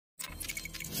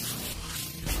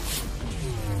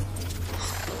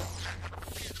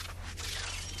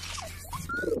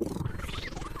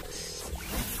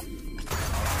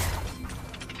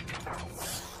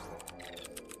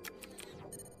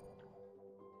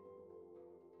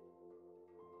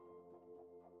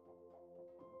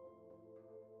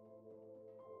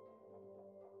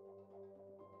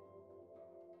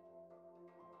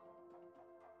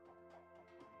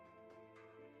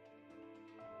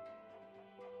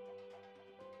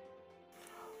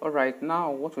Alright,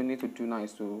 now what we need to do now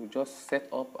is to just set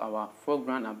up our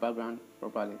foreground and background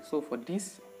properly. So for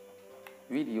this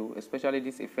video, especially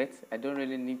this effect, I don't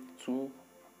really need two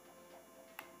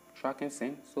tracking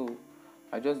scene, so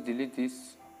I just delete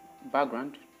this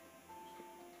background,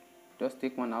 just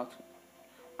take one out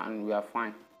and we are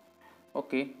fine.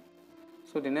 Okay,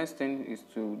 so the next thing is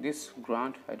to this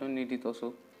ground, I don't need it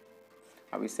also.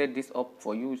 I will set this up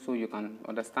for you so you can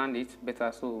understand it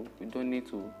better, so you don't need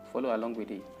to follow along with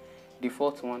the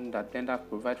default one that Blender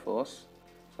provides for us.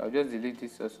 So I'll just delete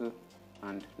this also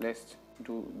and let's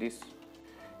do this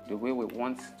the way we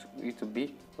want it to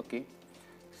be. Okay,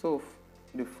 so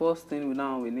the first thing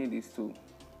we need is to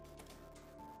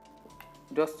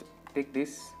just take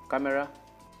this camera.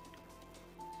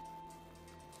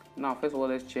 Now first of all,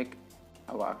 let's check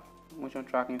our motion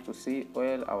tracking to see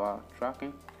all our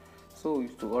tracking. So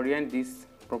to orient this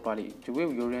properly, the way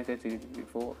we oriented it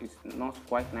before is not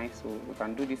quite nice, so we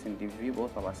can do this in the view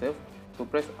box ourselves. So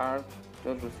press R,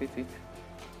 just rotate it,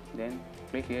 then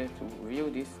click here to view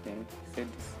this, then set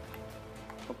this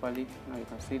properly. Now you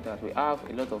can see that we have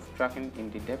a lot of tracking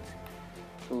in the depth,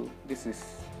 so this is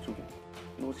to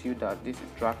note you that this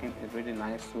tracking is really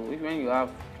nice. So if when you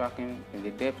have tracking in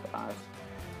the depth as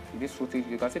this footage,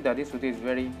 you can see that this footage is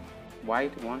very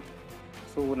wide one.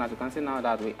 So now you can see now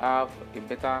that we have a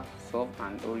better solve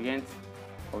and orient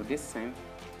of this scene.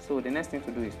 So the next thing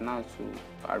to do is now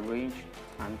to arrange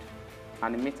and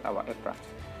animate our aircraft.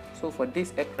 So for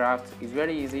this aircraft, it's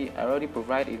very easy. I already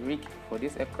provide a rig for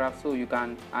this aircraft, so you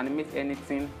can animate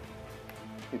anything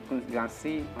you can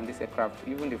see on this aircraft,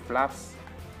 even the flaps,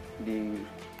 the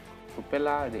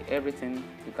propeller, the everything,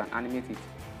 you can animate it.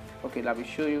 Okay, let me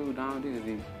show you now. This is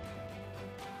the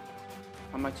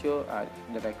amateur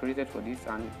that I created for this,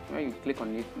 and when you click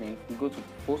on it, then you go to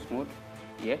post mode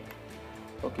here.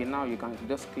 Okay, now you can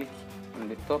just click on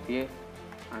the top here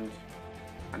and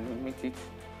animate it.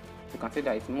 You can see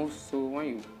that it moves, so when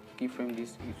you keyframe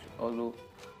this, it also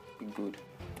be good.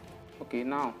 Okay,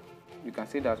 now you can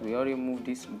see that we already moved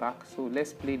this back, so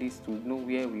let's play this to know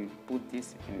where we put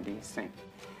this in the scene.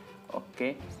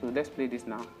 Okay, so let's play this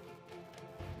now.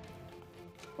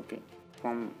 Okay,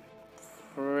 from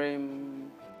frame,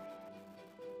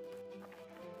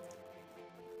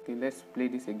 okay, let's play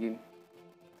this again.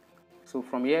 So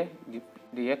from here,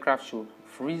 the aircraft should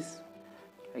freeze,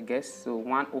 I guess. So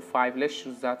 105, let's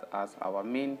choose that as our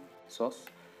main source.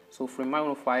 So frame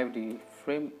 105,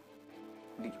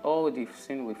 all the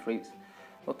scene will freeze.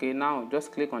 Okay, now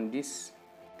just click on this,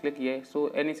 click here. So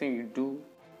anything you do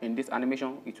in this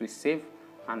animation, it will save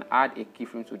and add a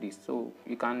keyframe to this. So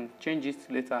you can change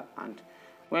it later, and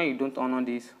when you don't turn on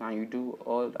this and you do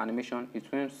all animation, it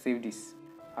won't save this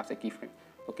as a keyframe.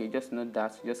 Okay, just note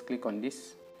that. Just click on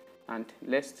this and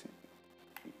let's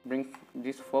bring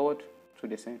this forward to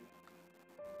the scene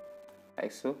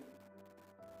like so.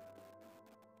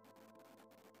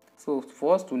 So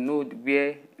for us to know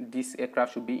where this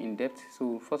aircraft should be in depth,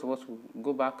 so first of all, to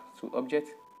go back to object,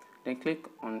 then click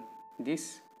on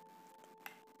this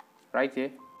right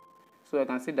here. So I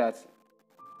can see that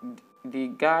the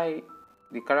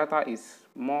character is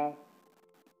more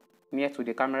near to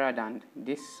the camera than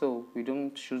this, so we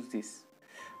don't choose this,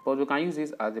 but we can use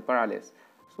this as the parallels.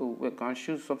 So we can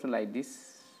choose something like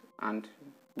this and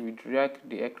we drag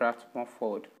the aircraft more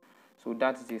forward. So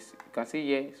that's this. You can see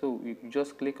here, so you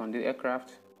just click on the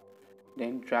aircraft,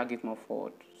 then drag it more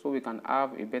forward, so we can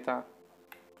have a better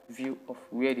view of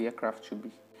where the aircraft should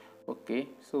be. Okay,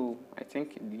 so I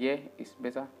think here is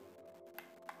better.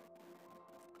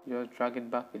 Just drag it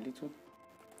back a little.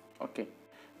 Okay,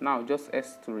 now just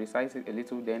S to resize it a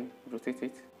little, then rotate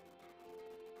it.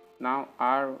 Now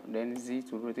R, then Z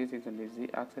to rotate it on the Z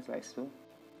axis like so.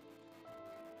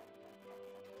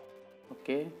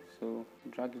 Okay, so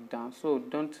drag it down. So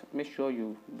don't, make sure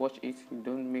you watch it,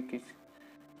 don't make it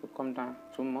to come down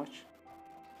too much.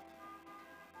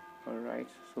 Alright,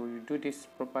 so you do this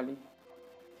properly.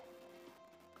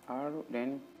 R,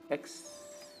 then X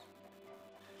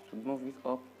to move it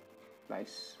up like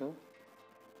so.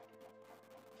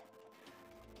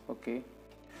 Okay,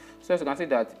 so as you can see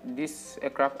that this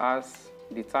aircraft has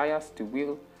the tires, the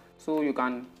wheel, so you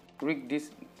can rig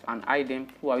this and hide them.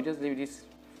 So I'll just leave this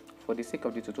for the sake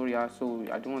of the tutorial, so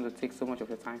I don't want to take so much of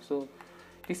your time. So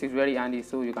this is very handy,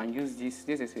 so you can use this.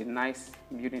 This is a nice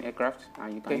building aircraft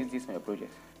and you can use this for your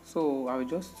project. So I will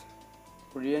just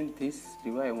orient this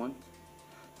the way I want.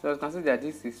 So as you can see that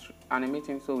this is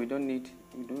animating, so we don't need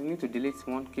to delete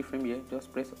one keyframe here.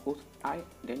 Just press Alt I,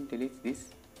 then delete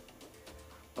this.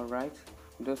 Alright,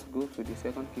 just go to the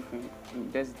second keyframe,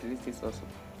 let's delete this also.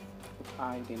 Alt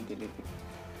I, then delete it.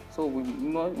 So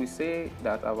we say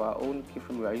that our own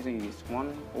keyframe we are using is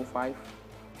 105.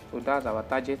 So that's our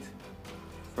target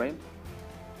frame.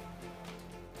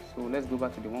 So let's go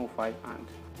back to the 105 and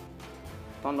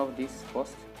turn off this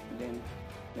first, then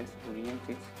let's orient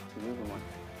it to the other one.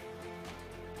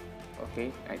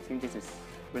 Okay, I think this is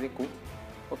really cool.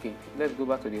 Okay, let's go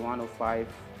back to the 105.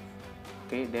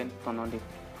 Okay, then turn on the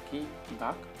key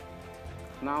back.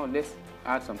 Now let's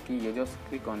add some key here. Just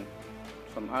click on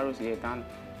some arrows here, then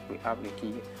we have the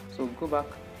key here. So go back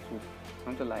to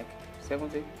something like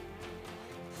 70.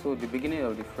 So the beginning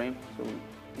of the frame, so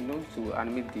you know, to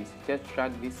animate this, just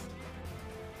drag this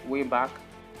way back.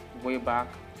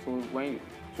 So when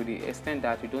to the extent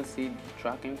that you don't see the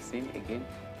tracking scene again,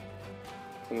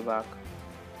 way back.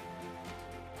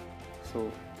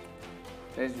 So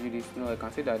let's do this. Now I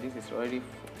can see that this is already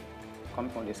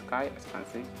coming from the sky, as you can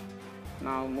see.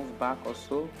 Now move back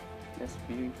also. Let's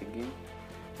view it again.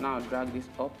 Now drag this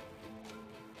up.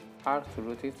 R to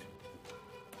rotate.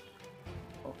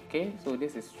 Okay, so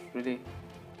this is really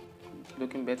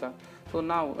looking better. So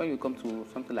now when you come to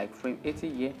something like frame 80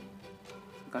 here,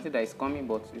 you can see that it's coming,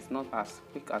 but it's not as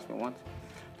quick as we want.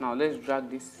 Now let's drag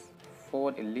this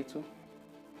forward a little,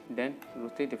 then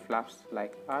rotate the flaps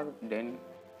like R, then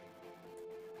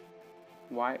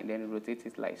Y, then rotate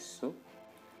it like so.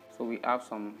 So we have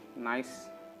some nice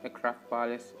aircraft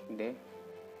pilots there.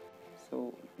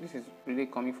 So this is really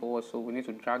coming forward, so we need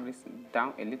to drag this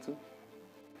down a little,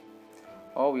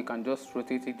 or we can just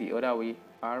rotate it the other way,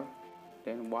 R,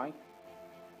 then Y,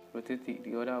 rotate it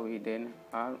the other way, then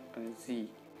R and Z.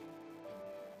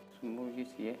 So move it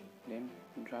here, then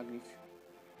drag it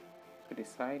to the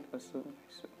side also.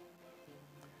 So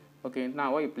okay,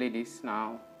 now when you play this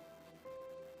now,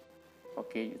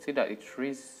 okay, you see that it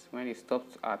freezes when it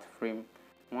stops at frame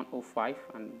 105,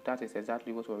 and that is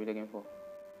exactly what we're really looking for.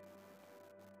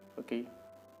 Okay,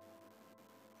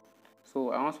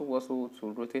 so I also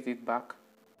to rotate it back,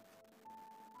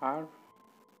 R,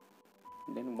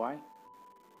 then Y,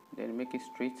 then make it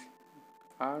straight,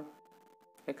 R,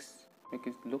 X, make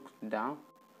it look down,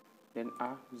 then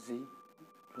R, Z,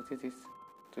 rotate it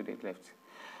to the left.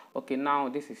 Okay, now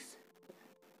this is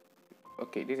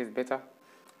better,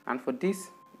 and for this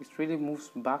it really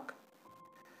moves back.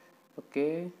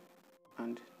 Okay,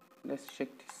 and let's check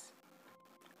this.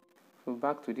 So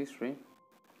back to this frame,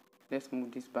 let's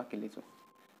move this back a little,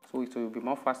 so it will be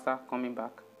more faster coming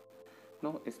back.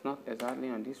 No, it's not exactly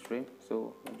on this frame,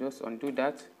 so just undo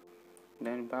that,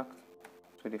 then back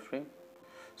to the frame.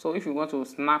 So if you want to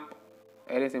snap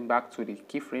anything back to the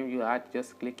keyframe you had,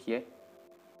 just click here,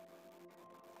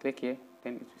 then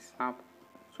it will snap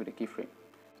to the keyframe.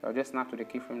 So I'll just snap to the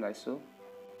keyframe like so,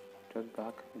 just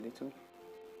back a little.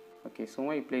 Okay, so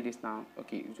when you play this now,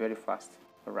 okay, it's very fast.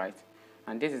 All right,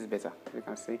 and this is better, as you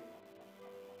can see.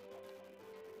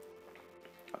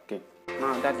 Okay,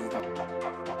 now that is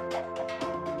done.